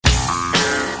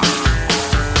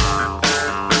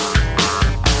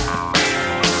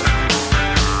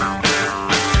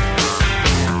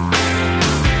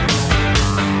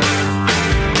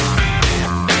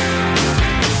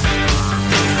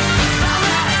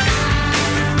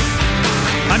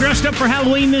Dressed up for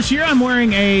Halloween this year. I'm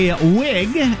wearing a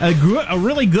wig, a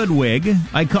really good wig.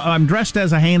 I'm dressed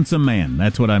as a handsome man.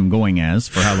 That's what I'm going as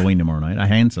for Halloween tomorrow night. A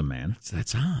handsome man.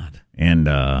 That's odd. And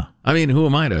I mean, who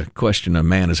am I to question a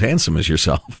man as handsome as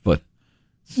yourself? But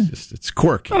it's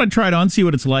quirky. Thought I'd try it on, see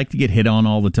what it's like to get hit on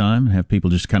all the time, and have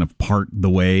people just kind of part the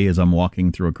way as I'm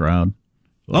walking through a crowd.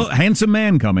 Oh, handsome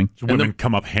man coming. So women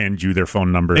come up, hand you their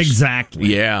phone numbers.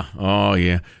 Exactly. Yeah. Oh,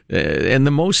 yeah. And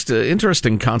the most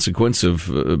interesting consequence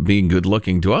of being good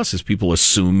looking to us is people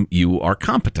assume you are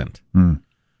competent.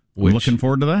 Which, looking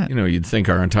forward to that. You know, you'd think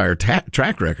our entire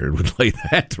track record would lay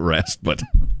that to rest, but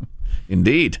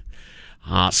indeed.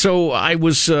 So I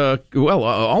was,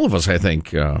 all of us, I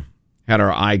think, had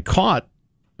our eye caught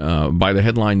by the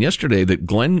headline yesterday that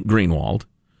Glenn Greenwald,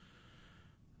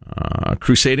 a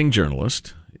crusading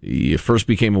journalist. He first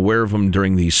became aware of him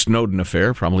during the Snowden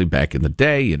affair, probably back in the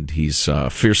day, and he's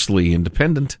fiercely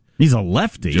independent. He's a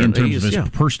lefty in terms of his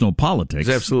personal politics.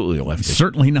 He's absolutely a lefty. He's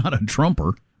certainly not a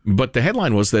Trumper. But the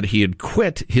headline was that he had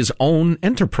quit his own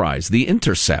enterprise, The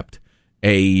Intercept,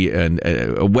 a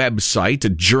website, a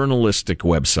journalistic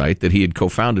website that he had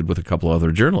co-founded with a couple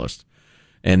other journalists.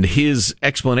 And his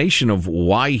explanation of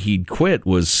why he'd quit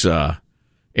was...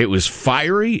 it was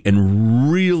fiery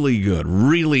and really good,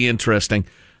 really interesting.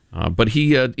 But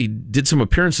he did some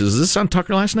appearances. Is this on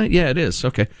Tucker last night? Yeah, it is.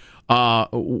 Okay.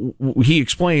 He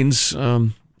explains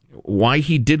why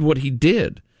he did what he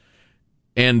did.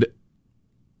 And,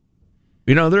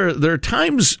 you know, there are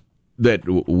times that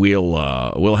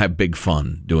we'll have big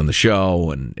fun doing the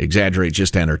show and exaggerate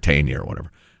just to entertain you or whatever.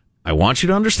 I want you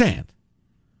to understand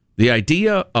the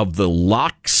idea of the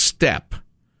lockstep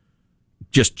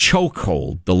just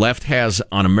chokehold the left has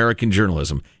on American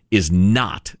journalism is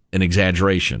not an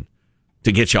exaggeration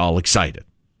to get you all excited,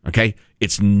 okay?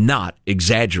 It's not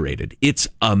exaggerated. It's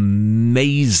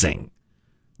amazing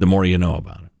the more you know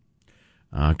about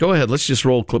it. Go ahead. Let's just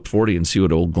roll clip 40 and see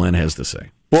what old Glenn has to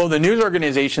say. Well, the news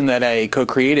organization that I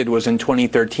co-created was in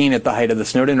 2013 at the height of the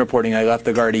Snowden reporting. I left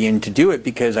The Guardian to do it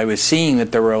because I was seeing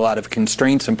that there were a lot of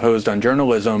constraints imposed on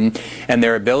journalism and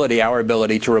our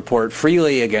ability to report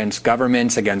freely against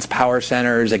governments, against power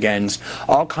centers, against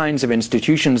all kinds of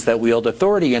institutions that wield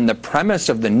authority. And the premise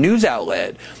of the news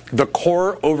outlet, the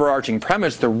core overarching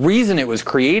premise, the reason it was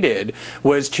created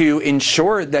was to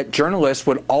ensure that journalists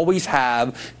would always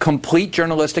have complete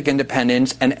journalistic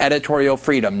independence and editorial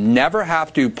freedom, never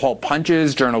have to pull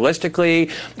punches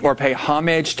journalistically or pay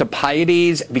homage to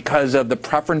pieties because of the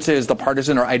preferences, the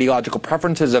partisan or ideological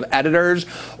preferences of editors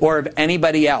or of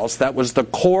anybody else. That was the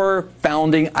core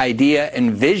founding idea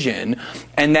and vision.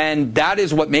 And then that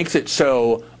is what makes it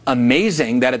so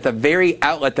amazing that at the very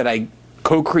outlet that I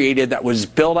co-created, that was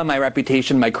built on my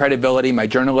reputation, my credibility, my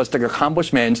journalistic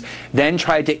accomplishments, then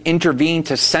tried to intervene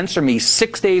to censor me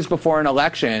 6 days before an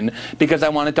election because I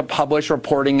wanted to publish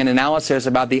reporting and analysis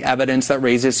about the evidence that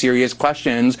raises serious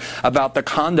questions about the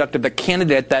conduct of the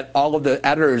candidate that all of the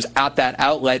editors at that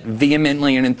outlet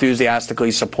vehemently and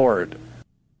enthusiastically support.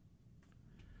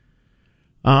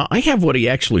 I have what he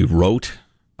actually wrote.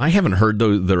 I haven't heard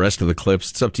the rest of the clips.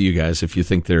 It's up to you guys if you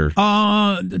think they're...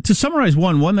 To summarize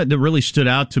one that really stood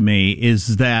out to me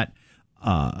is that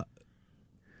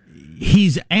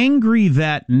he's angry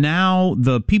that now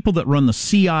the people that run the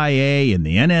CIA and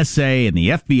the NSA and the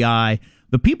FBI,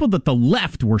 the people that the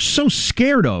left were so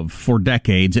scared of for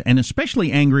decades, and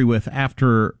especially angry with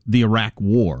after the Iraq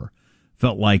War,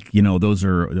 felt like, you know, those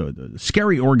are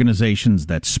scary organizations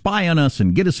that spy on us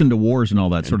and get us into wars and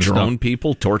all that sort of stuff. Drone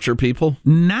people, torture people.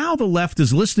 Now the left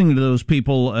is listening to those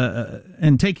people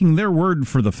and taking their word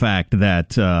for the fact that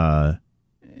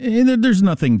there's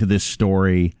nothing to this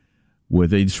story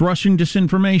with it's Russian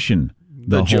disinformation.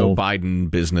 The Joe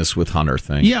Biden business with Hunter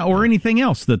thing. Yeah, or anything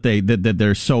else that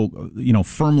they're so, you know,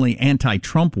 firmly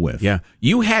anti-Trump with. Yeah.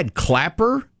 You had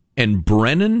Clapper and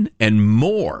Brennan and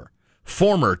Moore,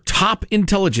 former top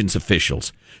intelligence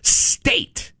officials,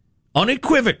 state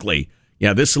unequivocally,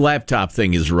 yeah, this laptop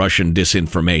thing is Russian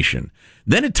disinformation.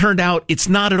 Then it turned out it's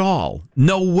not at all.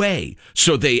 No way.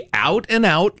 So they out and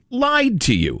out lied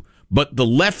to you. But the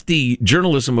lefty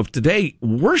journalism of today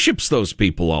worships those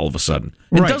people all of a sudden.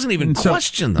 It doesn't even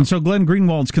question them. And so Glenn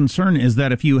Greenwald's concern is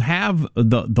that if you have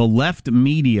the left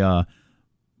media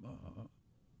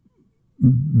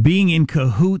being in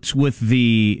cahoots with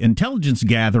the intelligence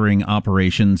gathering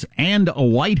operations and a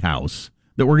White House,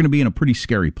 that we're going to be in a pretty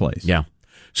scary place. Yeah.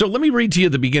 So let me read to you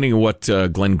the beginning of what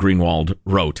Glenn Greenwald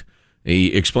wrote.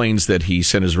 He explains that he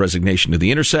sent his resignation to The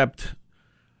Intercept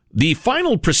The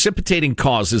final precipitating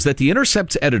cause is that The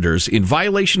Intercept's editors, in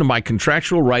violation of my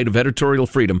contractual right of editorial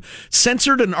freedom,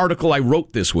 censored an article I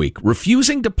wrote this week,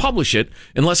 refusing to publish it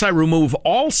unless I remove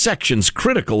all sections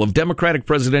critical of Democratic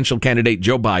presidential candidate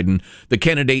Joe Biden, the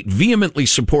candidate vehemently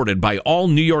supported by all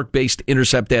New York-based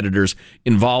Intercept editors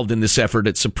involved in this effort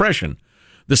at suppression.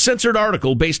 The censored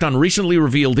article, based on recently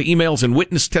revealed emails and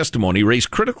witness testimony,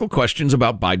 raised critical questions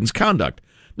about Biden's conduct.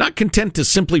 Not content to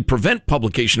simply prevent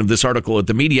publication of this article at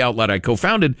the media outlet I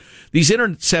co-founded, these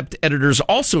Intercept editors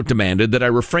also demanded that I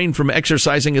refrain from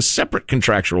exercising a separate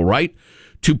contractual right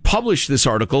to publish this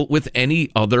article with any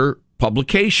other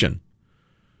publication.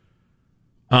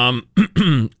 And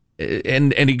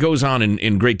he goes on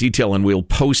in great detail, and we'll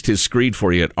post his screed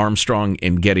for you at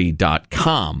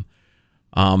armstrongandgetty.com.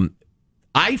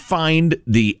 I find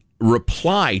the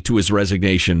reply to his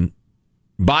resignation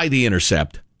by The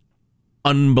Intercept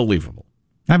unbelievable.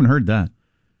 I haven't heard that.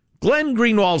 Glenn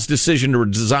Greenwald's decision to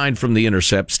resign from The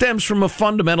Intercept stems from a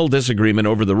fundamental disagreement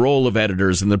over the role of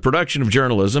editors in the production of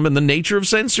journalism and the nature of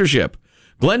censorship.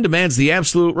 Glenn demands the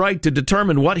absolute right to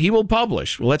determine what he will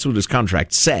publish. Well, that's what his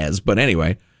contract says, but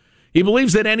anyway. He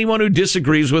believes that anyone who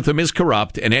disagrees with him is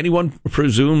corrupt, and anyone who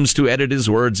presumes to edit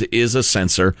his words is a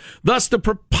censor. Thus, the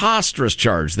preposterous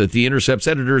charge that The Intercept's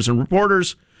editors and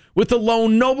reporters, with the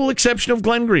lone noble exception of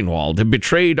Glenn Greenwald, have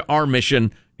betrayed our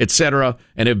mission, etc.,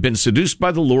 and have been seduced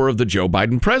by the lure of the Joe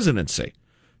Biden presidency.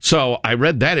 So I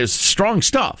read that as strong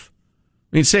stuff.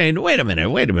 I mean, saying, wait a minute,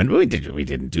 we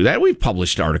didn't do that. We've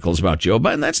published articles about Joe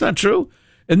Biden. That's not true.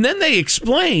 And then they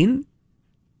explain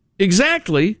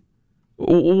exactly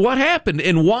what happened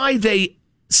and why they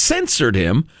censored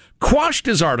him, quashed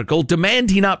his article,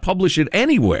 demand he not publish it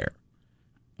anywhere.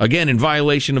 Again, in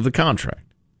violation of the contract.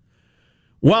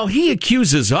 While he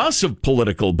accuses us of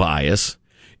political bias,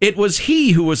 it was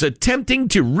he who was attempting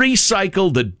to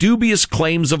recycle the dubious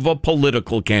claims of a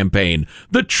political campaign,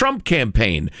 the Trump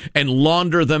campaign, and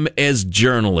launder them as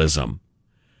journalism.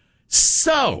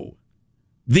 So,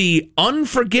 the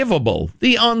unforgivable,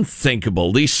 the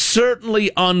unthinkable, the certainly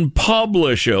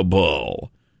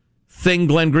unpublishable thing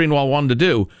Glenn Greenwald wanted to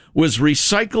do was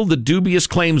recycle the dubious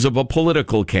claims of a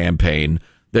political campaign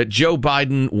that Joe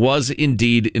Biden was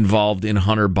indeed involved in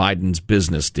Hunter Biden's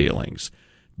business dealings.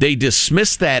 They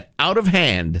dismissed that out of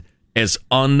hand as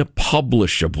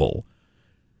unpublishable.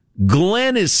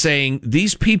 Glenn is saying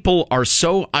these people are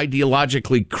so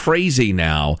ideologically crazy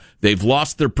now, they've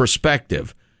lost their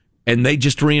perspective, and they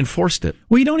just reinforced it.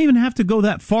 Well, you don't even have to go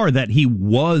that far that he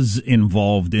was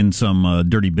involved in some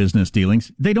dirty business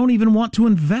dealings. They don't even want to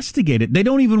investigate it. They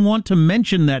don't even want to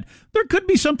mention that there could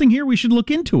be something here, we should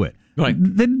look into it. Right.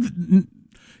 Even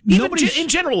in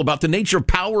general about the nature of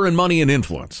power and money and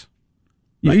influence.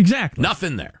 Right? Exactly.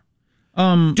 Nothing there.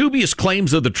 Dubious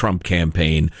claims of the Trump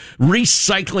campaign,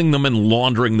 recycling them and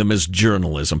laundering them as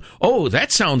journalism. Oh,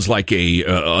 that sounds like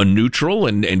a neutral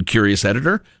and curious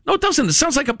editor. No, it doesn't. It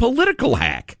sounds like a political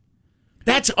hack.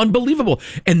 That's unbelievable.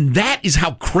 And that is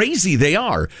how crazy they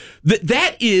are.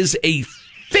 That is a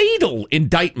fatal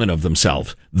indictment of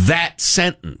themselves, that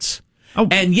sentence. Oh.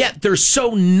 And yet they're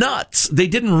so nuts, they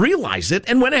didn't realize it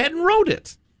and went ahead and wrote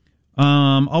it.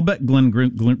 I'll bet Glenn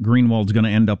Greenwald's going to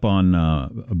end up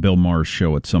on Bill Maher's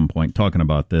show at some point talking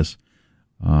about this.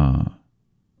 I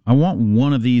want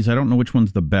one of these. I don't know which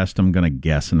one's the best. I'm going to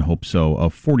guess and hope so.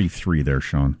 43 there,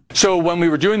 Sean. So when we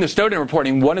were doing the Snowden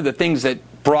reporting, one of the things that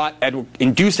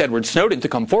induced Edward Snowden to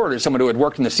come forward as someone who had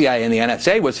worked in the CIA and the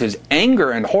NSA was his anger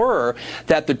and horror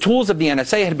that the tools of the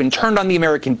NSA had been turned on the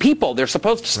American people. They're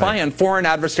supposed to spy on foreign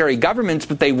adversary governments,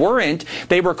 but they weren't.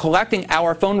 They were collecting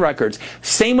our phone records.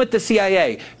 Same with the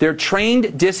CIA. They're trained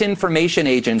disinformation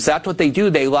agents. That's what they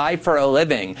do. They lie for a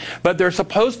living. But they're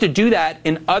supposed to do that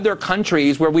in other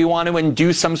countries where we want to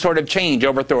induce some sort of change,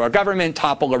 overthrow a government,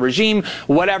 topple a regime,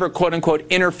 whatever quote-unquote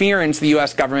interference the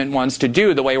U.S. government wants to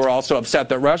do, the way we're also upset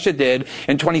that Russia did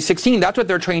in 2016. That's what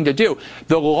they're trained to do.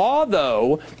 The law,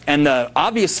 though, and the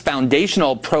obvious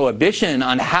foundational prohibition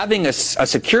on having a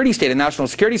security state, a national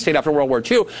security state after World War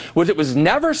II, was it was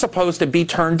never supposed to be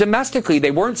turned domestically.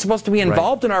 They weren't supposed to be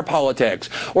involved in our politics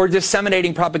or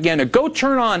disseminating propaganda. Go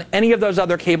turn on any of those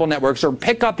other cable networks or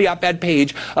pick up the op-ed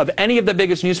page of any of the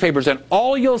biggest newspapers, and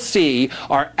all you'll see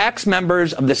are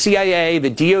ex-members of the CIA, the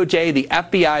DOJ, the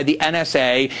FBI, the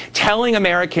NSA telling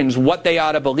Americans what they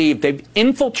ought to believe. They've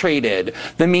infiltrated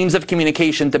the means of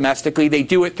communication domestically. They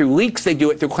do it through leaks. They do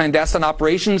it through clandestine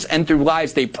operations and through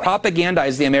lies. They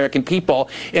propagandize the American people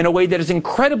in a way that is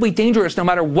incredibly dangerous no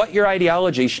matter what your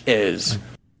ideology is.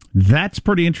 That's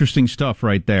pretty interesting stuff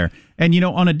right there. And,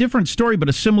 on a different story, but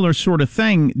a similar sort of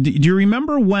thing, do you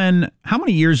remember how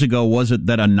many years ago was it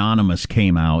that Anonymous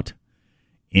came out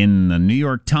in the New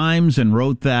York Times and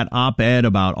wrote that op-ed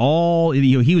about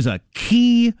he was a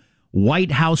key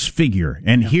White House figure,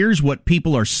 and here's what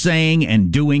people are saying and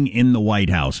doing in the White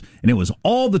House. And it was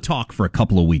all the talk for a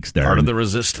couple of weeks there. Part of the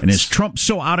resistance. And is Trump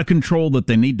so out of control that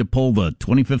they need to pull the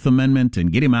 25th Amendment and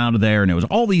get him out of there? And it was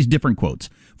all these different quotes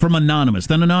from Anonymous.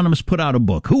 Then Anonymous put out a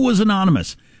book. Who was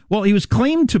Anonymous? Well, he was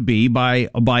claimed to be by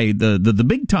the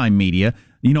big-time media,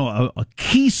 a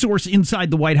key source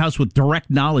inside the White House with direct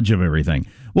knowledge of everything.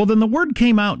 Well, then the word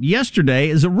came out yesterday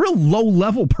as a real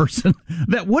low-level person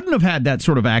that wouldn't have had that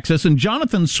sort of access. And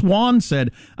Jonathan Swan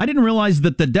said, I didn't realize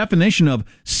that the definition of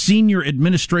senior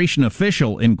administration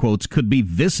official, in quotes, could be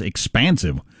this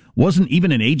expansive. Wasn't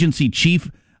even an agency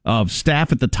chief of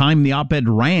staff at the time the op-ed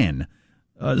ran.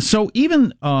 So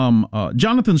even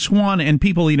Jonathan Swan and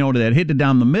people, that hit it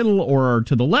down the middle or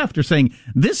to the left are saying,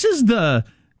 this is the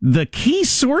key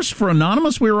source for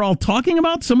Anonymous we were all talking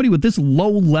about, somebody with this low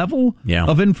level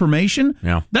of information.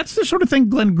 Yeah. That's the sort of thing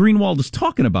Glenn Greenwald is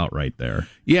talking about right there.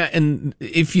 Yeah, and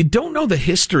if you don't know the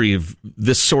history of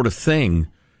this sort of thing,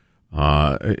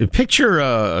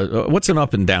 picture what's an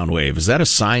up and down wave? Is that a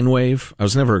sine wave? I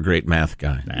was never a great math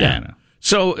guy. Yeah.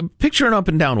 So picture an up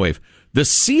and down wave. The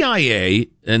CIA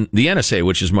and the NSA,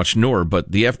 which is much newer,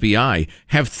 but the FBI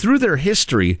have through their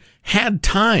history had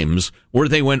times where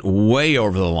they went way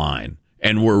over the line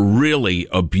and were really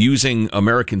abusing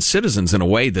American citizens in a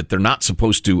way that they're not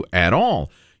supposed to at all.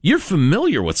 You're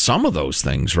familiar with some of those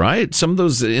things, right? Some of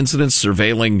those incidents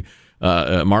surveilling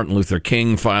Martin Luther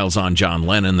King, files on John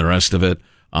Lennon, the rest of it,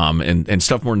 and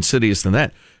stuff more insidious than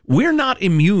that. We're not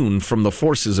immune from the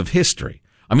forces of history.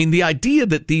 I mean, the idea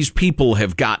that these people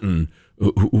have gotten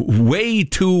way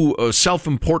too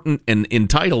self-important and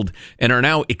entitled and are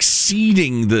now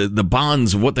exceeding the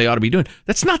bonds of what they ought to be doing,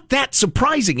 that's not that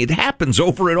surprising. It happens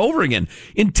over and over again.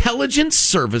 Intelligence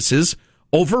services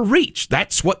overreach.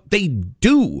 That's what they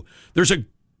do. There's a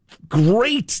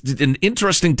great and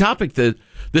interesting topic that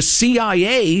the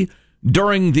CIA,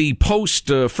 during the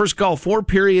post-First Gulf War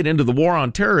period into the War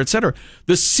on Terror, etc.,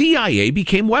 the CIA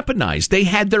became weaponized. They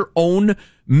had their own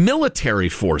military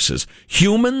forces,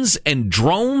 humans and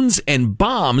drones and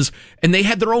bombs, and they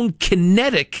had their own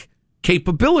kinetic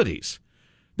capabilities.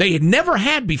 They had never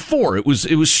had before. It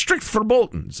was strict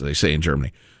verboten, as they say in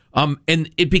Germany.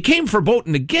 And it became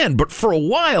verboten again, but for a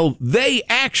while, they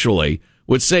actually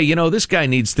would say, this guy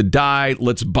needs to die,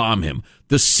 let's bomb him.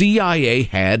 The CIA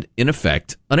had, in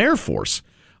effect, an air force.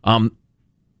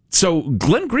 So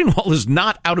Glenn Greenwald is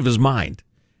not out of his mind.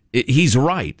 He's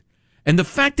right. And the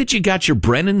fact that you got your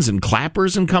Brennans and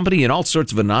Clappers and company and all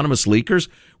sorts of anonymous leakers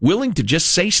willing to just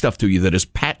say stuff to you that is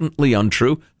patently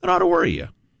untrue, that ought to worry you.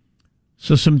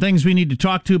 So some things we need to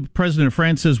talk to. President of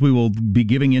France says we will be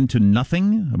giving in to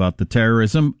nothing about the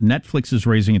terrorism. Netflix is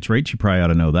raising its rates. You probably ought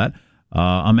to know that.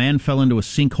 A man fell into a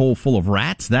sinkhole full of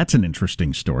rats. That's an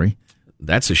interesting story.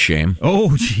 That's a shame.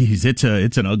 Oh, geez. It's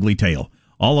an ugly tale.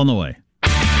 All on the way.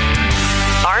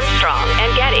 Armstrong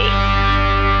and Getty.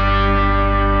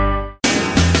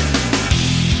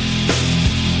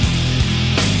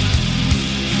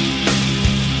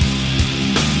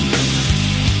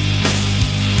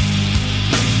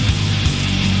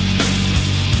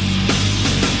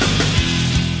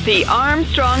 The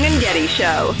Armstrong and Getty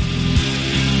Show.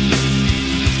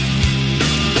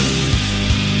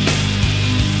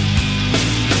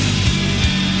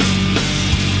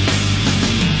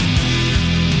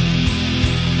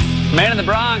 A man in the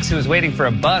Bronx who was waiting for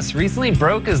a bus recently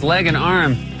broke his leg and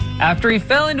arm after he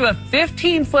fell into a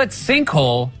 15-foot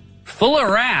sinkhole full of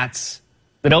rats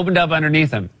that opened up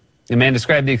underneath him. The man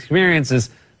described the experience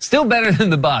as still better than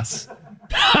the bus.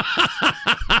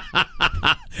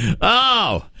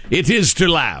 Oh, it is to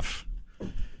laugh.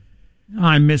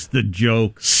 I missed the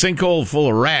joke. Sinkhole full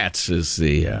of rats is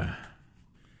the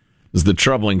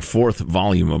troubling fourth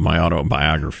volume of my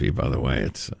autobiography, by the way.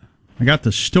 It's I got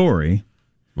the story.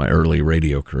 My early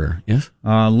radio career. Yes?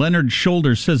 Leonard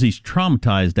Shoulders says he's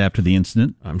traumatized after the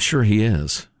incident. I'm sure he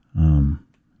is. In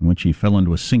which he fell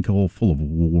into a sinkhole full of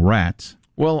rats.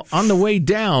 Well, on the way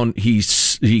down, he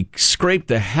scraped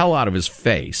the hell out of his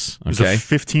face. Okay? It was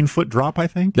a 15-foot drop, I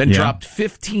think. Then dropped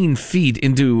 15 feet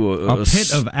into a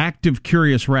pit of active,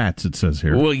 curious rats, it says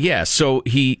here. Well, yeah, so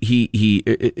he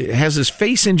has his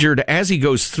face injured as he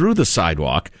goes through the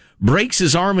sidewalk, breaks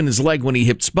his arm and his leg when he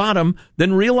hits bottom,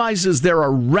 then realizes there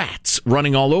are rats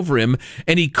running all over him,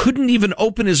 and he couldn't even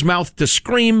open his mouth to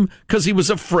scream because he was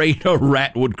afraid a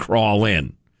rat would crawl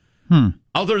in.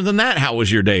 Other than that, how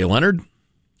was your day, Leonard?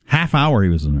 Half hour he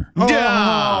was in there.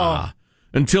 Yeah.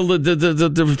 Until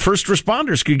the first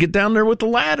responders could get down there with the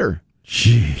ladder.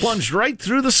 Jeez. Plunged right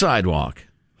through the sidewalk.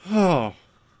 Oh.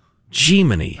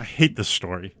 Jiminy. I hate this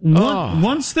story.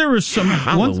 Once there was some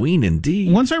Halloween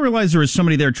indeed. Once I realized there was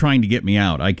somebody there trying to get me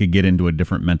out, I could get into a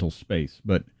different mental space.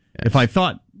 But if I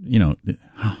thought,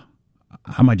 how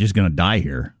am I just going to die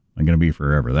here? I'm going to be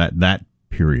forever. That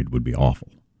period would be awful.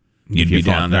 You'd be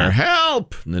down there,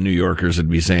 help! And the New Yorkers would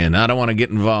be saying, I don't want to get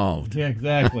involved. Yeah,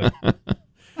 exactly.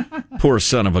 Poor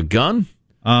son of a gun.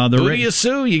 Who do you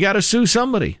sue? You got to sue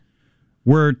somebody.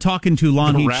 We're talking to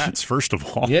Lan The Hee rats, first of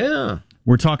all. Yeah.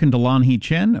 We're talking to Lan Hee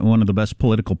Chen, one of the best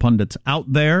political pundits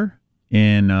out there,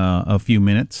 in a few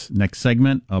minutes. Next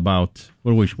segment about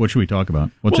what should we talk about?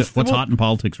 What's hot in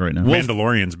politics right now?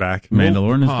 Mandalorian's back.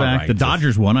 Mandalorian is back. Right. The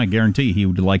Dodgers won. I guarantee he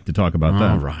would like to talk about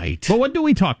that. All right. But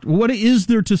what is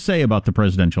there to say about the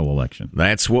presidential election?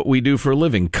 That's what we do for a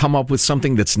living. Come up with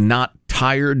something that's not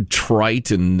tired,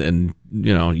 trite, and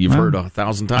you've heard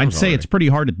 1,000 times. I'd say already. it's pretty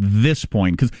hard at this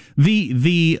point because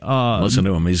the listen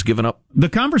to him. He's given up. The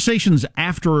conversations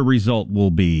after a result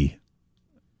will be,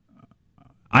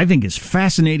 I think, as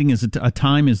fascinating as a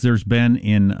time as there's been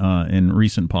in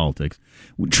recent politics.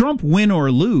 Trump win or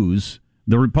lose,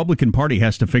 the Republican Party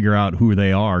has to figure out who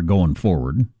they are going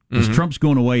forward. Because Trump's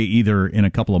going away either in a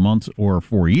couple of months or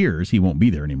 4 years. He won't be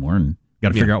there anymore, and got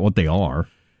to figure out what they are.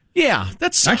 Yeah,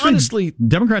 that's actually, honestly,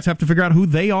 Democrats have to figure out who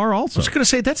they are also. I was going to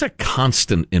say, that's a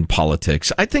constant in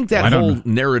politics. I think that whole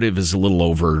narrative is a little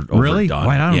overdone. Really?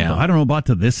 I don't know about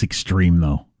to this extreme,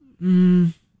 though.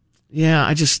 Yeah,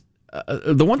 I just...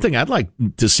 the one thing I'd like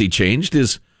to see changed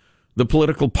is the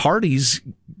political parties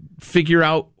figure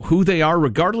out who they are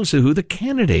regardless of who the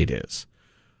candidate is.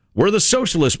 We're the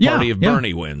Socialist Party if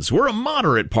Bernie wins. We're a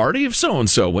moderate party if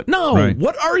so-and-so wins. No,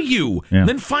 what are you? Yeah.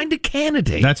 Then find a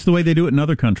candidate. That's the way they do it in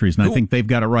other countries, and I think they've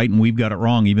got it right and we've got it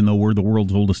wrong, even though we're the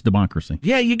world's oldest democracy.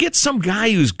 Yeah, you get some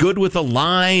guy who's good with a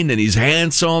line and he's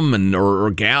handsome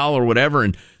or gal or whatever,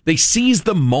 and they seize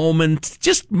the moment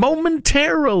just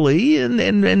momentarily and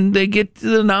they get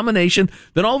the nomination.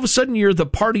 Then all of a sudden you're the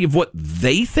party of what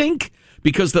they think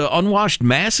because the unwashed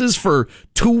masses for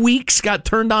 2 weeks got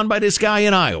turned on by this guy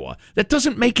in Iowa. That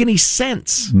doesn't make any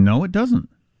sense. No, it doesn't.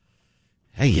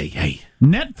 Hey.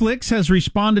 Netflix has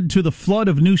responded to the flood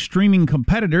of new streaming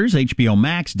competitors, HBO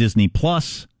Max, Disney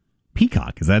Plus,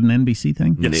 Peacock. Is that an NBC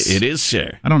thing? Yes. It is,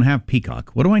 sir. I don't have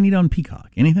Peacock. What do I need on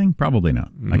Peacock? Anything? Probably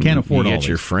not. I can't afford all these.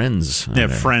 Your Friends. Yeah,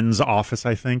 Friends Office,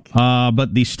 I think.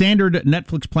 But the standard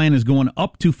Netflix plan is going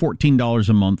up to $14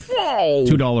 a month. Whoa.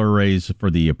 $2 raise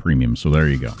for the premium. So there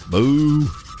you go. Boo.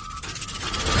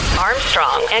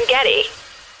 Armstrong and Getty.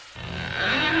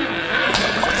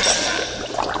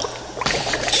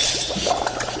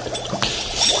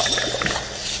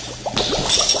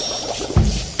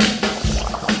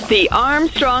 The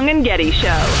Armstrong and Getty Show.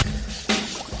 I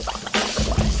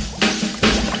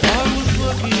was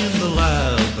working in the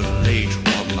lab late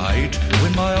one night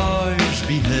when my eyes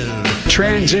beheld.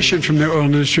 Transition from the oil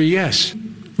industry, yes.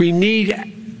 We need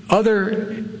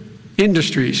other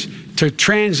industries to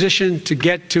transition to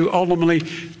get to ultimately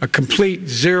a complete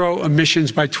zero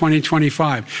emissions by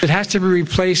 2025. It has to be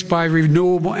replaced by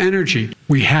renewable energy.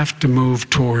 We have to move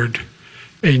toward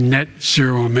a net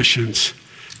zero emissions.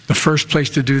 The first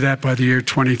place to do that by the year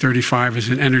 2035 is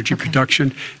in energy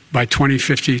production. By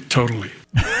 2050, totally.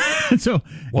 So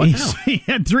he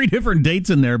had 3 different dates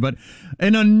in there, but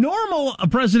in a normal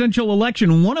presidential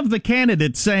election, one of the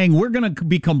candidates saying we're going to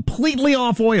be completely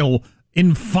off oil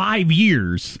in 5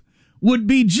 years would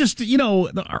be just,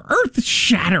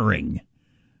 earth-shattering,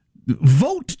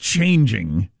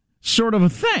 vote-changing sort of a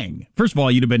thing. First of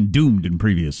all, you'd have been doomed in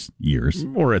previous years.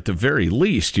 Or at the very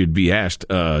least, you'd be asked,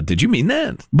 did you mean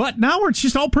that? But now it's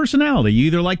just all personality. You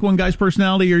either like one guy's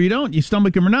personality or you don't. You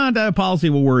stomach him or not.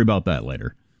 Policy, we'll worry about that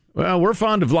later. Well, we're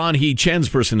fond of Lan Hee Chen's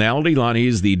personality. Lan Hee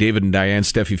is the David and Diane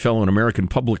Steffi Fellow in American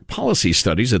Public Policy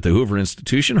Studies at the Hoover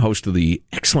Institution, host of the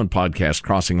excellent podcast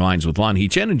Crossing Lines with Lan Hee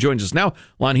Chen, and joins us now.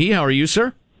 Lan Hee, how are you,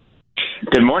 sir?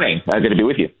 Good morning. Good to be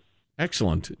with you.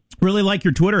 Excellent. Really like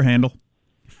your Twitter handle.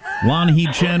 Lan Hee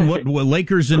Chen, what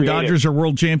Lakers and Dodgers are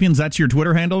world champions? That's your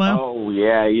Twitter handle now? Oh,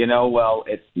 yeah.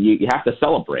 It's you have to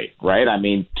celebrate, right? I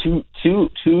mean, two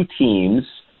teams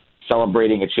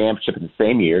celebrating a championship in the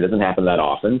same year doesn't happen that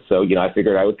often. So, I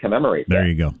figured I would commemorate that. There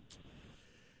you go.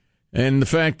 And the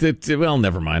fact that, well,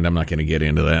 never mind. I'm not going to get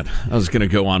into that. I was going to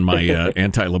go on my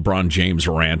anti-LeBron James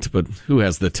rant, but who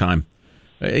has the time?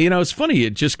 It's funny.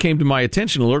 It just came to my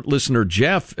attention. Alert listener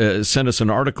Jeff sent us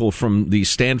an article from the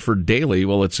Stanford Daily.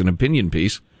 Well, it's an opinion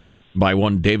piece by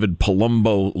one David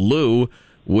Palumbo Liu,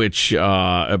 which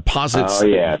posits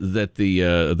that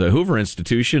the Hoover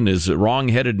Institution is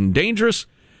wrong-headed and dangerous,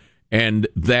 and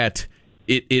that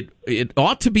it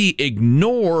ought to be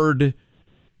ignored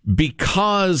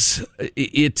because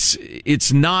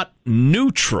it's not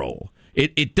neutral.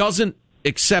 It doesn't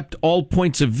accept all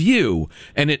points of view,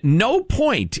 and at no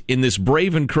point in this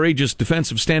brave and courageous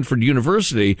defense of Stanford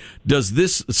University does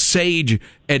this sage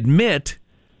admit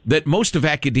that most of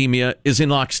academia is in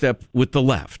lockstep with the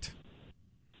left.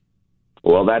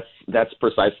 Well, that's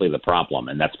precisely the problem,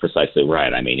 and that's precisely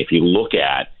right. I mean, if you look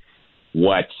at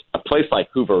what a place like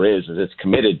Hoover is it's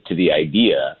committed to the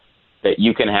idea that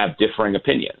you can have differing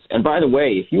opinions. And by the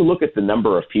way, if you look at the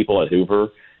number of people at Hoover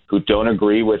who don't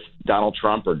agree with Donald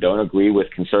Trump or don't agree with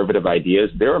conservative ideas,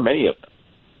 there are many of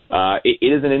them. It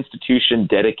is an institution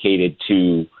dedicated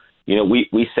to,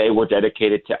 we say we're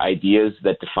dedicated to ideas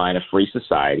that define a free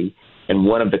society. And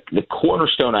one of the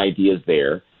cornerstone ideas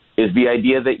there is the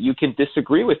idea that you can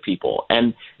disagree with people.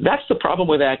 And that's the problem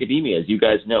with academia, as you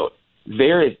guys note.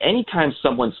 There is, anytime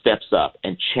someone steps up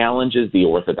and challenges the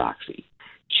orthodoxy,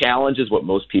 challenges what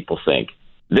most people think,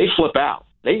 they flip out.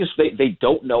 They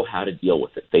don't know how to deal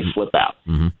with it. They flip out.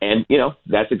 Mm-hmm. And,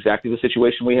 that's exactly the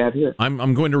situation we have here.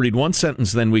 I'm going to read one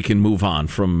sentence, then we can move on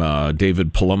from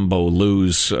David Palumbo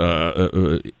Lou's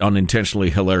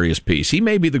unintentionally hilarious piece. He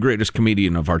may be the greatest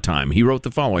comedian of our time. He wrote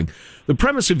the following: "The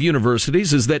premise of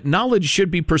universities is that knowledge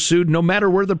should be pursued no matter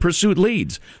where the pursuit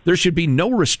leads. There should be no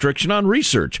restriction on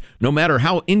research, no matter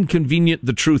how inconvenient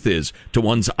the truth is to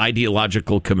one's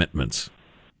ideological commitments."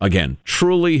 Again,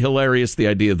 truly hilarious, the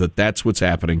idea that that's what's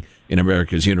happening in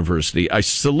America's university. I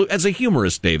salute, as a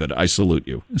humorist, David, I salute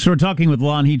you. So we're talking with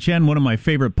Lan He Chen, one of my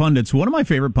favorite pundits. One of my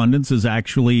favorite pundits is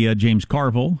actually James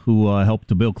Carville, who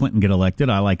helped Bill Clinton get elected.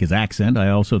 I like his accent. I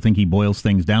also think he boils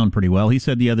things down pretty well. He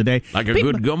said the other day, like a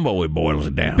good gumbo, he boils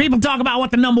it down. People talk about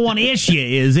what the number one issue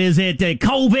is. Is it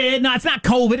COVID? No, it's not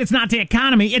COVID. It's not the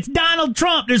economy. It's Donald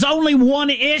Trump. There's only one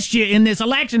issue in this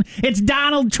election. It's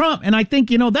Donald Trump. And I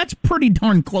think, that's pretty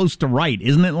darn close to right,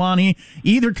 isn't it, Lonnie?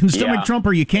 Either can stomach Trump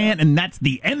or you can't, and that's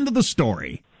the end of the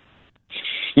story.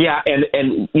 Yeah,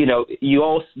 and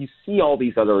you see all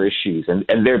these other issues,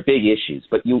 and they're big issues,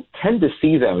 but you tend to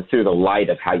see them through the light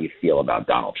of how you feel about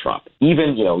Donald Trump.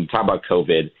 Even, you talk about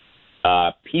COVID,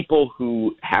 people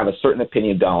who have a certain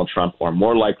opinion of Donald Trump are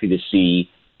more likely to see,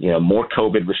 more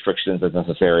COVID restrictions as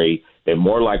necessary. They're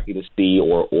more likely to see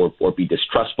or be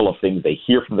distrustful of things they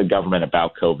hear from the government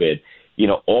about COVID.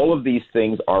 All of these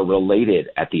things are related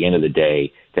at the end of the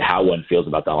day to how one feels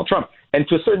about Donald Trump. And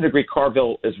to a certain degree,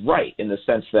 Carville is right in the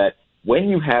sense that when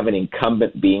you have an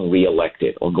incumbent being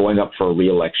reelected or going up for a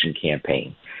reelection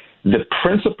campaign, the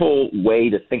principal way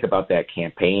to think about that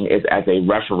campaign is as a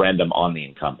referendum on the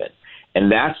incumbent.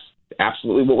 And that's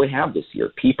absolutely what we have this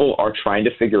year. People are trying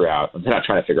to figure out, they're not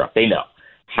trying to figure out, they know.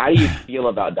 How do you feel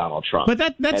about Donald Trump? But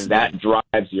that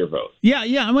drives your vote. Yeah.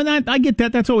 I mean, I get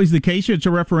that. That's always the case. It's a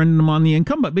referendum on the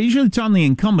incumbent, but usually it's on the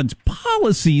incumbent's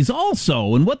policies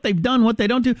also and what they've done, what they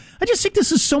don't do. I just think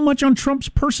this is so much on Trump's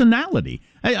personality.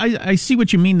 I see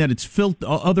what you mean, that it's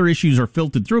other issues are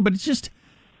filtered through, but it's just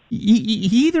he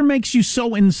either makes you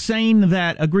so insane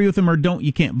that agree with him or don't,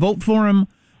 you can't vote for him,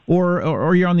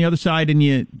 or you're on the other side and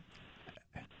you.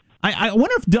 I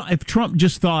wonder if Trump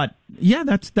just thought, yeah,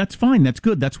 that's fine, that's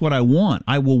good, that's what I want,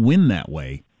 I will win that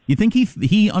way. You think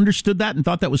he understood that and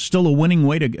thought that was still a winning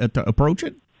way to approach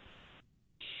it?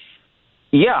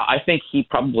 Yeah, I think he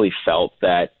probably felt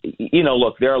that,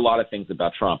 look, there are a lot of things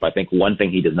about Trump. I think one thing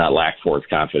he does not lack for is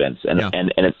confidence.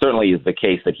 And it certainly is the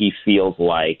case that he feels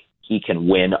like he can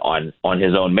win on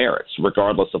his own merits,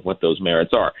 regardless of what those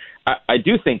merits are. I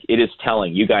do think it is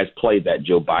telling. You guys played that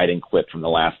Joe Biden clip from the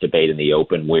last debate in the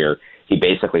open where he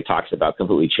basically talks about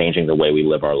completely changing the way we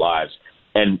live our lives.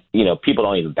 And, people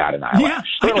don't even bat an eyelash. Yeah,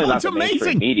 Certainly not it's the amazing.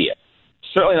 Mainstream media.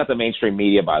 Certainly not the mainstream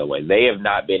media, by the way. They have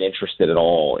not been interested at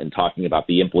all in talking about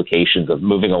the implications of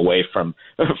moving away from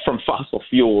fossil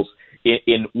fuels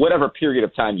in whatever period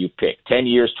of time you pick, 10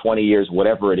 years, 20 years,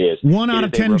 whatever it is. 1 out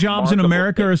of 10 jobs in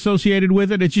America are associated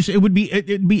with it.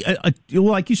 It'd be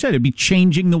like you said, it'd be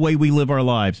changing the way we live our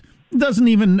lives. It doesn't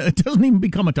even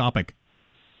become a topic.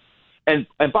 And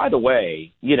by the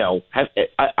way,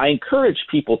 I encourage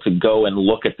people to go and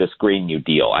look at this Green New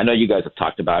Deal. I know you guys have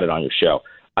talked about it on your show.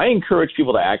 I encourage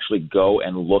people to actually go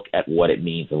and look at what it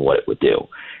means and what it would do.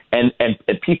 And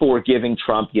people were giving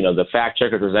Trump, the fact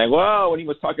checkers were saying, well, when he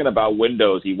was talking about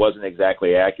Windows, he wasn't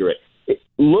exactly accurate.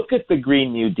 Look at the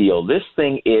Green New Deal. This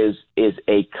thing is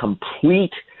a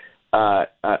complete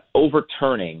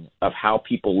overturning of how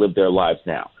people live their lives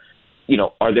now.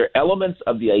 Are there elements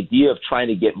of the idea of trying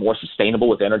to get more sustainable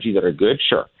with energy that are good?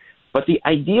 Sure. But the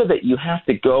idea that you have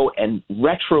to go and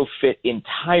retrofit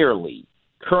entirely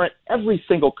every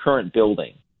single current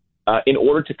building in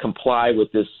order to comply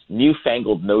with this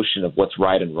newfangled notion of what's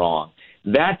right and wrong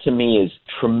That to me is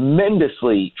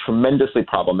tremendously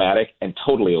problematic and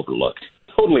totally overlooked.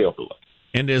 Totally overlooked.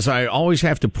 And as I always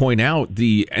have to point out,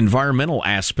 the environmental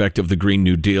aspect of the Green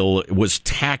New Deal was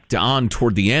tacked on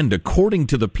toward the end. According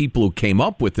to the people who came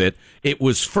up with it, it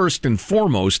was first and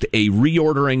foremost a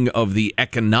reordering of the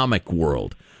economic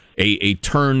world, a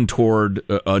turn toward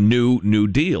a new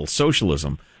deal,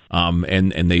 socialism.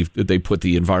 And they put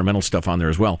the environmental stuff on there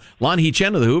as well. Lon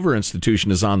He-Chen of the Hoover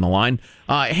Institution is on the line.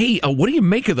 Hey, what do you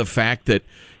make of the fact that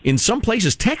in some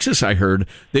places, Texas, I heard,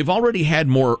 they've already had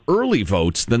more early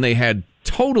votes than they had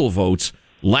total votes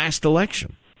last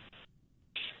election?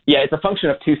 Yeah, it's a function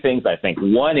of two things, I think.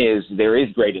 One is there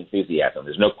is great enthusiasm.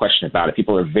 There's no question about it.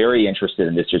 People are very interested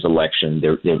in this year's election.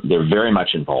 They're very much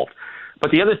involved.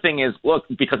 But the other thing is, look,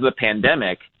 because of the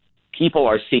pandemic, people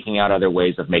are seeking out other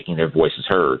ways of making their voices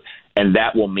heard. And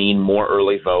that will mean more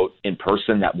early vote in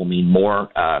person. That will mean more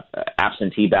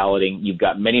absentee balloting. You've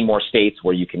got many more states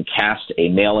where you can cast a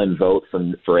mail-in vote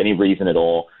for any reason at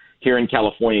all. Here in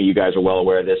California, you guys are well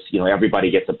aware of this. Everybody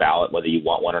gets a ballot, whether you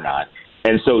want one or not.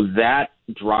 And so that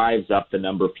drives up the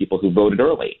number of people who voted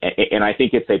early. And I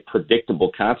think it's a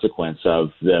predictable consequence of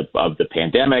the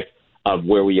pandemic, of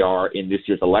where we are in this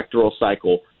year's electoral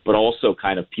cycle, but also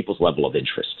kind of people's level of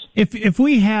interest. If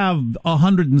we have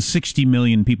 160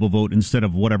 million people vote instead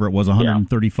of whatever it was,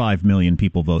 135 million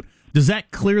people vote, does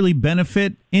that clearly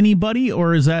benefit anybody,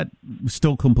 or is that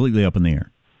still completely up in the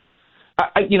air?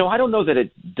 I don't know that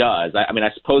it does. I mean, I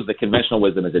suppose the conventional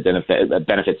wisdom is it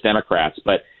benefits Democrats,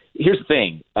 but here's the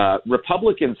thing.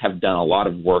 Republicans have done a lot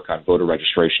of work on voter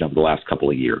registration over the last couple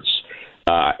of years.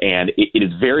 And it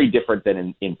is very different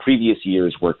than in previous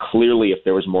years, where clearly if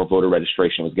there was more voter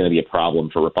registration, it was going to be a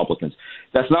problem for Republicans.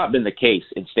 That's not been the case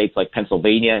in states like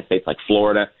Pennsylvania, in states like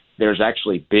Florida. There's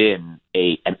actually been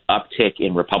an uptick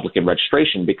in Republican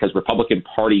registration because Republican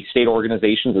Party state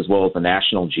organizations, as well as the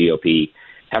national GOP,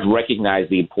 have recognized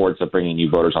the importance of bringing new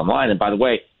voters online. And by the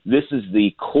way, this is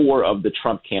the core of the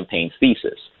Trump campaign's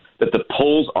thesis, that the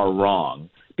polls are wrong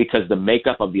because the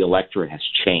makeup of the electorate has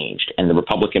changed, and the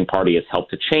Republican Party has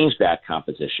helped to change that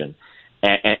composition.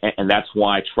 And that's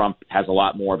why Trump has a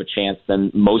lot more of a chance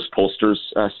than most pollsters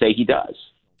say he does.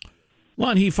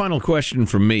 Lon, final question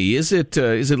from me. Is it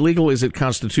legal? Is it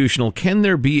constitutional? Can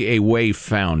there be a way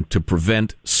found to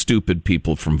prevent stupid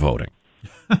people from voting?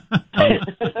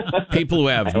 People who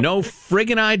have no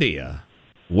friggin' idea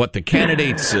what the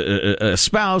candidates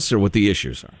espouse or what the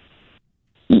issues are.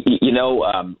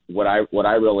 What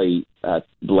I really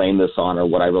blame this on, or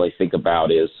what I really think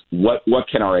about, is what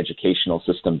can our educational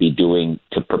system be doing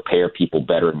to prepare people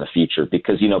better in the future?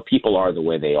 Because people are the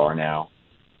way they are now,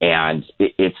 and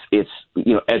it's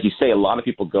as you say, a lot of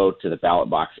people go to the ballot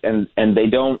box and they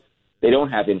don't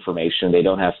have information, they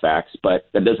don't have facts, but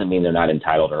that doesn't mean they're not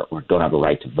entitled or don't have a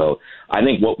right to vote. I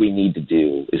think what we need to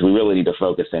do is we really need to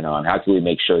focus in on how can we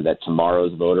make sure that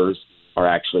tomorrow's voters are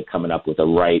actually coming up with the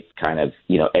right kind of,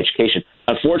 education.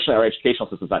 Unfortunately, our educational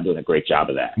system's not doing a great job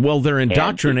of that. Well, they're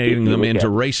indoctrinating them into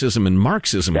racism and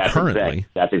Marxism currently.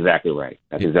 That's exactly right.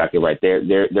 Exactly right.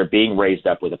 They're being raised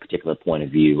up with a particular point of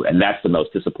view, and that's the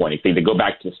most disappointing thing. To go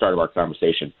back to the start of our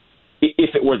conversation,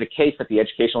 if it were the case that the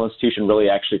educational institution really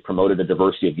actually promoted a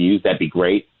diversity of views, that'd be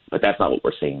great, but that's not what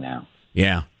we're seeing now.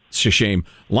 Yeah, it's a shame.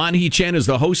 Lon He-Chen is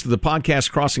the host of the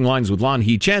podcast Crossing Lines with Lon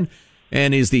He-Chen,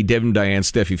 and is the Devin Diane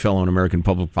Steffi Fellow in American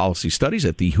Public Policy Studies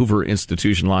at the Hoover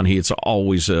Institution. Lon, it's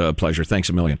always a pleasure. Thanks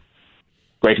a million.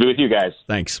 Great to be with you guys.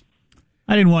 Thanks.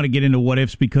 I didn't want to get into what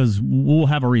ifs because we'll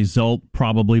have a result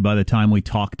probably by the time we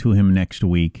talk to him next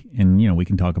week. And, we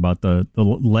can talk about the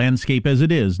landscape as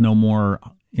it is. No more,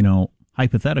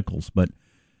 hypotheticals. But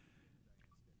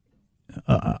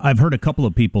I've heard a couple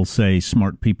of people say,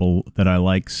 smart people that I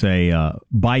like, say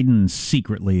Biden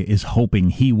secretly is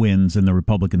hoping he wins and the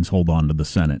Republicans hold on to the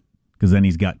Senate because then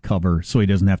he's got cover so he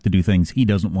doesn't have to do things he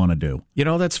doesn't want to do.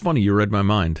 That's funny. You read my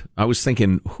mind. I was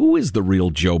thinking, who is the real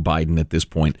Joe Biden at this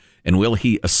point? And will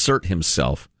he assert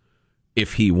himself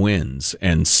if he wins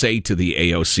and say to the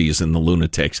AOCs and the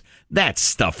lunatics, that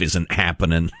stuff isn't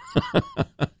happening?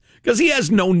 Because he has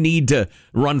no need to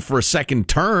run for a second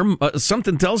term.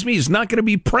 Something tells me he's not going to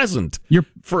be present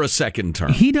for a second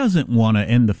term. He doesn't want to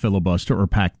end the filibuster or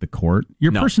pack the court.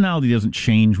 Your personality doesn't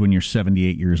change when you're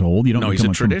 78 years old. You don't. No, he's a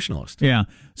traditionalist. Yeah.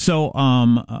 So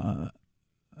I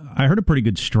heard a pretty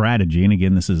good strategy, and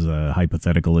again, this is a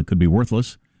hypothetical. It could be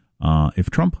worthless if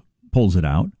Trump pulls it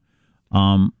out.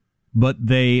 But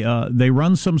they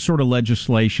run some sort of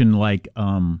legislation like.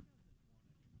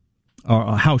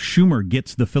 How Schumer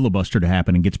gets the filibuster to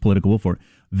happen and gets political will for it.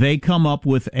 They come up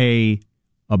with a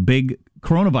a big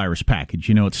coronavirus package.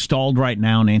 It's stalled right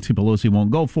now. Nancy Pelosi won't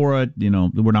go for it.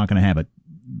 We're not going to have it.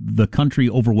 The country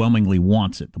overwhelmingly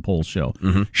wants it, the polls show.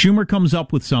 Mm-hmm. Schumer comes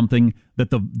up with something that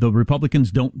the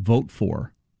Republicans don't vote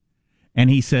for. And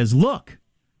he says, look,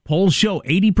 polls show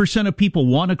 80% of people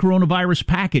want a coronavirus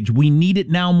package. We need it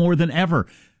now more than ever.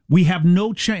 We have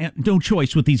no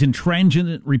choice with these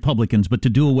intransigent Republicans but to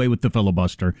do away with the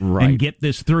filibuster and get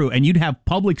this through. And you'd have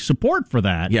public support for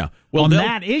that on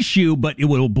that issue, but it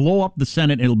will blow up the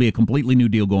Senate. It'll be a completely new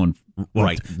deal going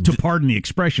to pardon the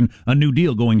expression, a new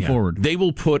deal going forward. They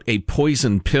will put a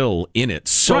poison pill in it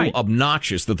so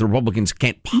obnoxious that the Republicans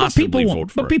can't possibly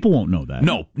vote for it. But people won't know that.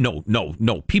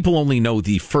 No. People only know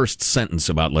the first sentence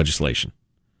about legislation.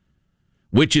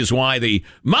 Which is why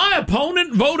my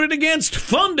opponent voted against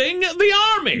funding the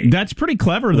Army. That's pretty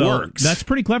clever, though. Works. That's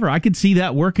pretty clever. I could see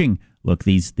that working. Look,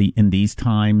 in these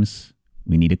times,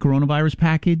 we need a coronavirus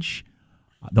package.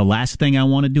 The last thing I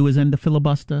want to do is end the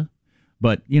filibuster.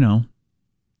 But,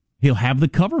 he'll have the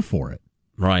cover for it.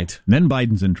 Right. And then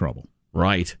Biden's in trouble.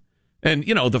 Right. And,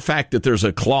 the fact that there's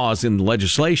a clause in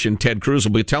legislation, Ted Cruz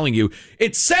will be telling you,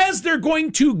 it says they're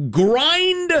going to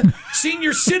grind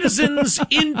senior citizens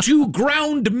into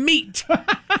ground meat.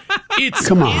 It's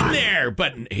in there,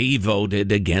 but he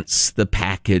voted against the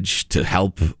package to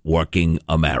help working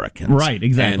Americans. Right,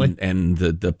 exactly. And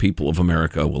the people of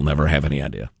America will never have any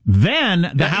idea.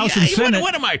 Then the House and Senate...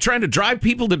 What am I, trying to drive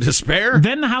people to despair?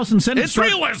 Then the House and Senate... It's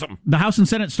realism. The House and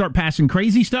Senate start passing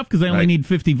crazy stuff because they only need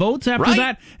 50 votes after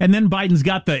that. And then Biden's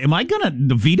got am I going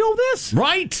to veto this?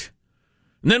 Right.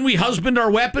 And then we husband our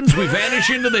weapons, we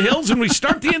vanish into the hills, and we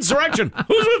start the insurrection.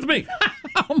 Who's with me?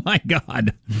 Oh, my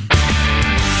God.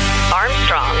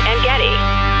 Armstrong and Getty.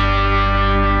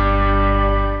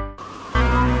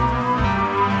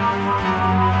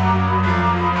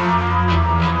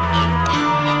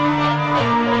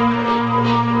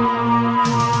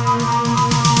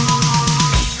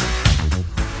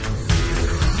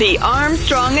 The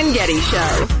Armstrong and Getty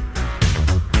Show.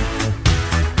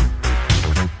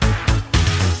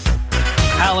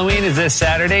 Halloween is this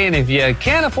Saturday, and if you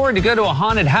can't afford to go to a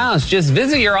haunted house, just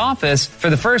visit your office for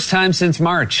the first time since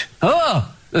March.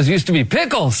 Oh, those used to be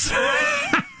pickles.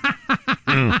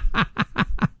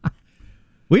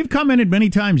 We've commented many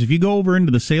times, if you go over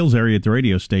into the sales area at the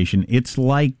radio station, it's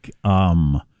like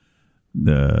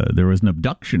there was an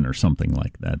abduction or something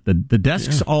like that. The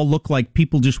desks all look like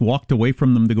people just walked away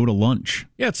from them to go to lunch.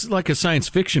 Yeah, it's like a science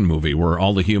fiction movie where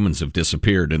all the humans have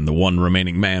disappeared and the one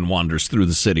remaining man wanders through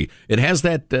the city. It has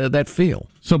that feel.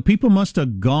 So people must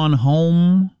have gone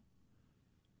home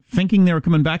thinking they were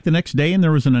coming back the next day and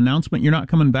there was an announcement you're not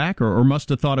coming back, or must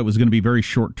have thought it was going to be very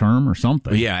short term or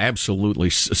something. Yeah, absolutely.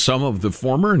 Some of the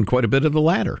former and quite a bit of the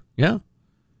latter. Yeah.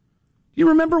 You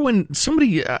remember when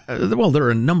somebody, there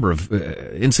are a number of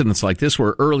incidents like this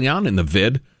where early on in the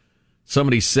vid,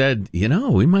 somebody said,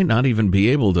 we might not even be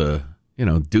able to,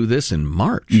 do this in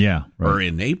March. Yeah. Right. Or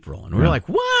in April. And we're like,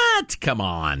 what? Come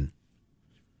on.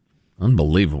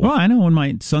 Unbelievable. Well, I know when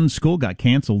my son's school got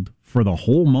canceled for the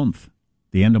whole month,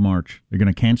 the end of March, they're going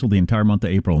to cancel the entire month of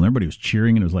April. And everybody was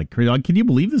cheering and it was like, crazy. Can you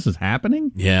believe this is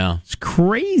happening? Yeah. It's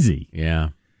crazy.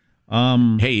 Yeah.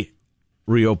 Hey,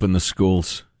 reopen the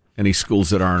schools. Any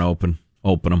schools that aren't open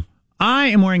them. I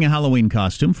am wearing a Halloween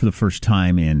costume for the first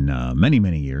time in many,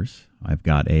 many years. I've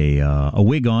got a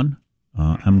wig on.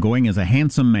 I'm going as a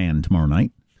handsome man tomorrow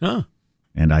night. Huh.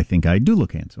 And I think I do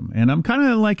look handsome. And I'm kind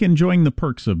of like enjoying the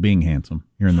perks of being handsome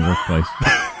here in the workplace.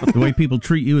 The way people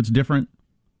treat you, it's different.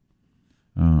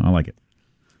 I like it.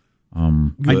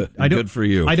 Good for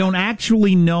you. I don't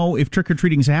actually know if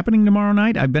trick-or-treating is happening tomorrow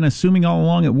night. I've been assuming all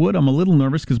along it would. I'm a little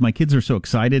nervous because my kids are so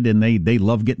excited and they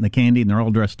love getting the candy and they're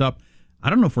all dressed up. I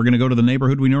don't know if we're going to go to the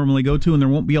neighborhood we normally go to and there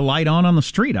won't be a light on the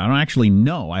street. I don't actually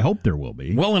know. I hope there will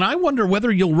be. Well, and I wonder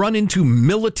whether you'll run into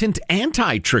militant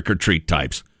anti-trick-or-treat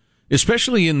types,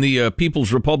 especially in the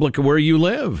People's Republic where you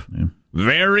live. Yeah.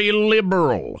 Very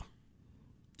liberal.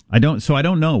 I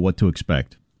don't know what to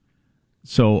expect.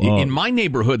 So in my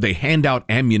neighborhood, they hand out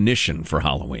ammunition for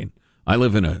Halloween. I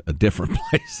live in a different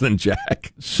place than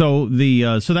Jack. So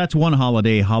so that's one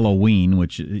holiday, Halloween,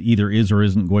 which either is or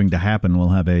isn't going to happen. We'll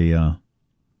have a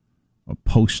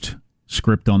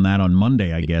postscript on that on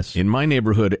Monday, I guess. In my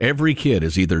neighborhood, every kid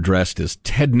is either dressed as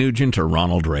Ted Nugent or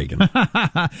Ronald Reagan.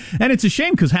 And it's a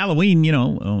shame because Halloween,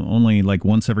 only like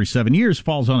once every 7 years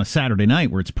falls on a Saturday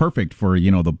night where it's perfect for,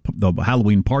 the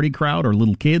Halloween party crowd or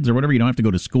little kids or whatever. You don't have to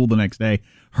go to school the next day.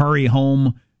 Hurry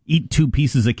home, eat 2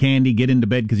 pieces of candy, get into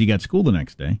bed because you got school the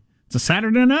next day. It's a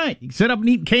Saturday night. You can sit up and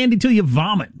eat candy till you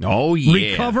vomit. Oh,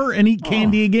 yeah. Recover and eat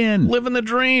candy again. Living the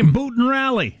dream. Boot and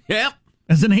rally. Yep.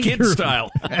 As an Kid style.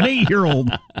 An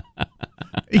 8-year-old.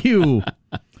 Ew.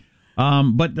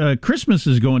 But Christmas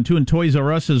is going too, and Toys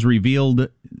R Us has revealed,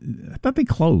 I thought they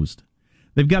closed.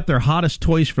 They've got their hottest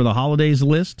toys for the holidays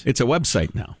list. It's a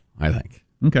website now, I think.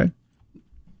 Okay.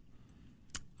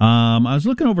 I was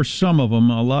looking over some of them.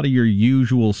 A lot of your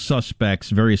usual suspects,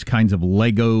 various kinds of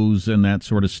Legos and that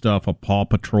sort of stuff. A Paw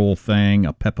Patrol thing,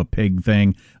 a Peppa Pig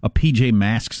thing, a PJ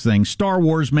Masks thing, Star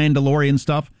Wars Mandalorian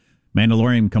stuff.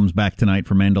 Mandalorian comes back tonight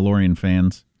for Mandalorian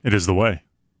fans. It is the way.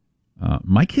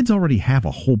 My kids already have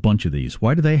a whole bunch of these.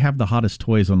 Why do they have the hottest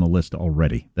toys on the list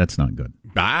already? That's not good.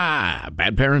 Bad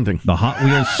parenting. The Hot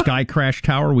Wheels Sky Crash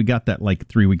Tower, we got that like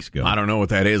 3 weeks ago. I don't know what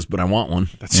that is, but I want one.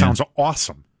 That sounds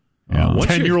awesome. Yeah.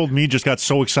 10-year-old me just got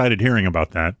so excited hearing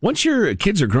about that. Once your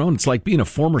kids are grown, it's like being a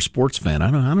former sports fan.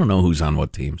 I don't know who's on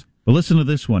what teams. But listen to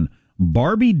this one.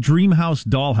 Barbie Dreamhouse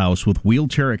Dollhouse with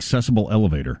wheelchair accessible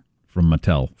elevator from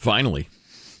Mattel. Finally.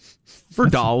 For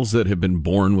dolls that have been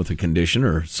born with a condition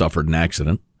or suffered an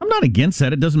accident. I'm not against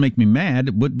that. It doesn't make me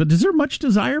mad. But is there much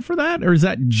desire for that? Or is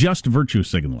that just virtue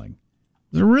signaling?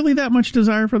 Is there really that much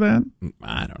desire for that?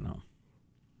 I don't know.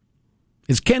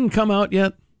 Has Ken come out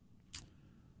yet?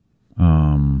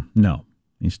 No.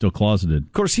 He's still closeted.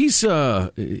 Of course, he's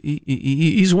one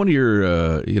of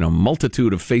your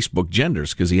multitude of Facebook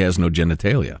genders because he has no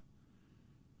genitalia.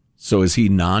 So is he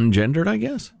non-gendered, I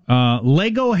guess?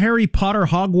 Lego Harry Potter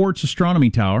Hogwarts Astronomy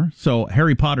Tower. So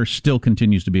Harry Potter still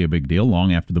continues to be a big deal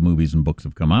long after the movies and books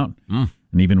have come out. And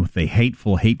even with the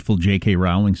hateful J.K.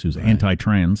 Rowling, who's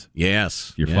anti-trans.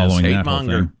 Yes. If you're following that whole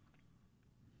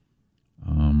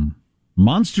thing.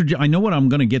 Monster Jam, I know what I'm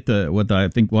going to get what I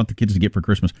think want the kids to get for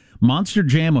Christmas. Monster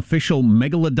Jam official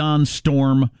Megalodon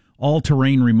Storm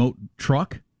all-terrain remote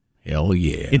truck. Hell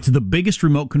yeah. It's the biggest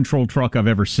remote control truck I've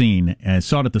ever seen. And I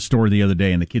saw it at the store the other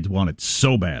day, and the kids want it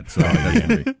so bad. So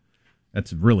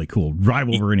that's really cool. Drive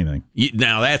over anything.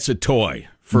 Now that's a toy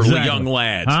for young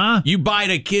lads. Huh? You buy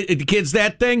the kids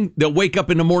that thing, they'll wake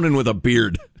up in the morning with a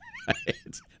beard.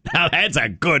 Now that's a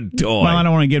good toy. Well, I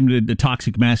don't want to get them to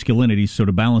toxic masculinity, so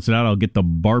to balance it out, I'll get the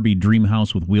Barbie dream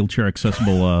house with wheelchair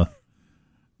accessible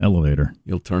elevator.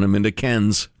 You'll turn them into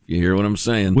Kens. You hear what I'm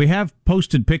saying? We have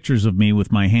posted pictures of me with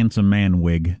my handsome man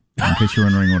wig, in case you're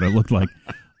wondering what I look like.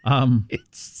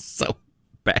 It's so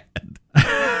bad.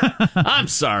 I'm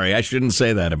sorry. I shouldn't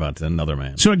say that about another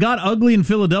man. So it got ugly in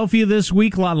Philadelphia this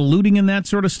week. A lot of looting and that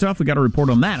sort of stuff. We got a report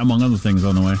on that, among other things,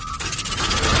 on the way.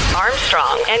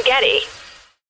 Armstrong and Getty.